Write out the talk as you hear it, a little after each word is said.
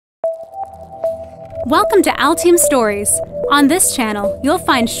Welcome to Altium Stories. On this channel, you'll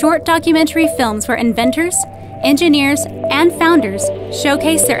find short documentary films where inventors, engineers, and founders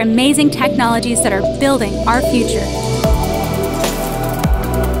showcase their amazing technologies that are building our future.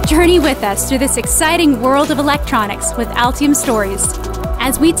 Journey with us through this exciting world of electronics with Altium Stories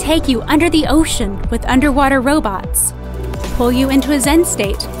as we take you under the ocean with underwater robots, pull you into a Zen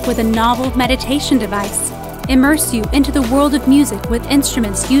state with a novel meditation device, immerse you into the world of music with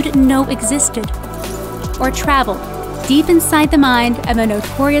instruments you didn't know existed, or travel deep inside the mind of a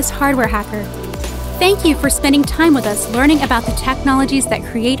notorious hardware hacker. Thank you for spending time with us learning about the technologies that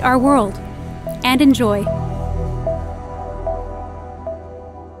create our world, and enjoy.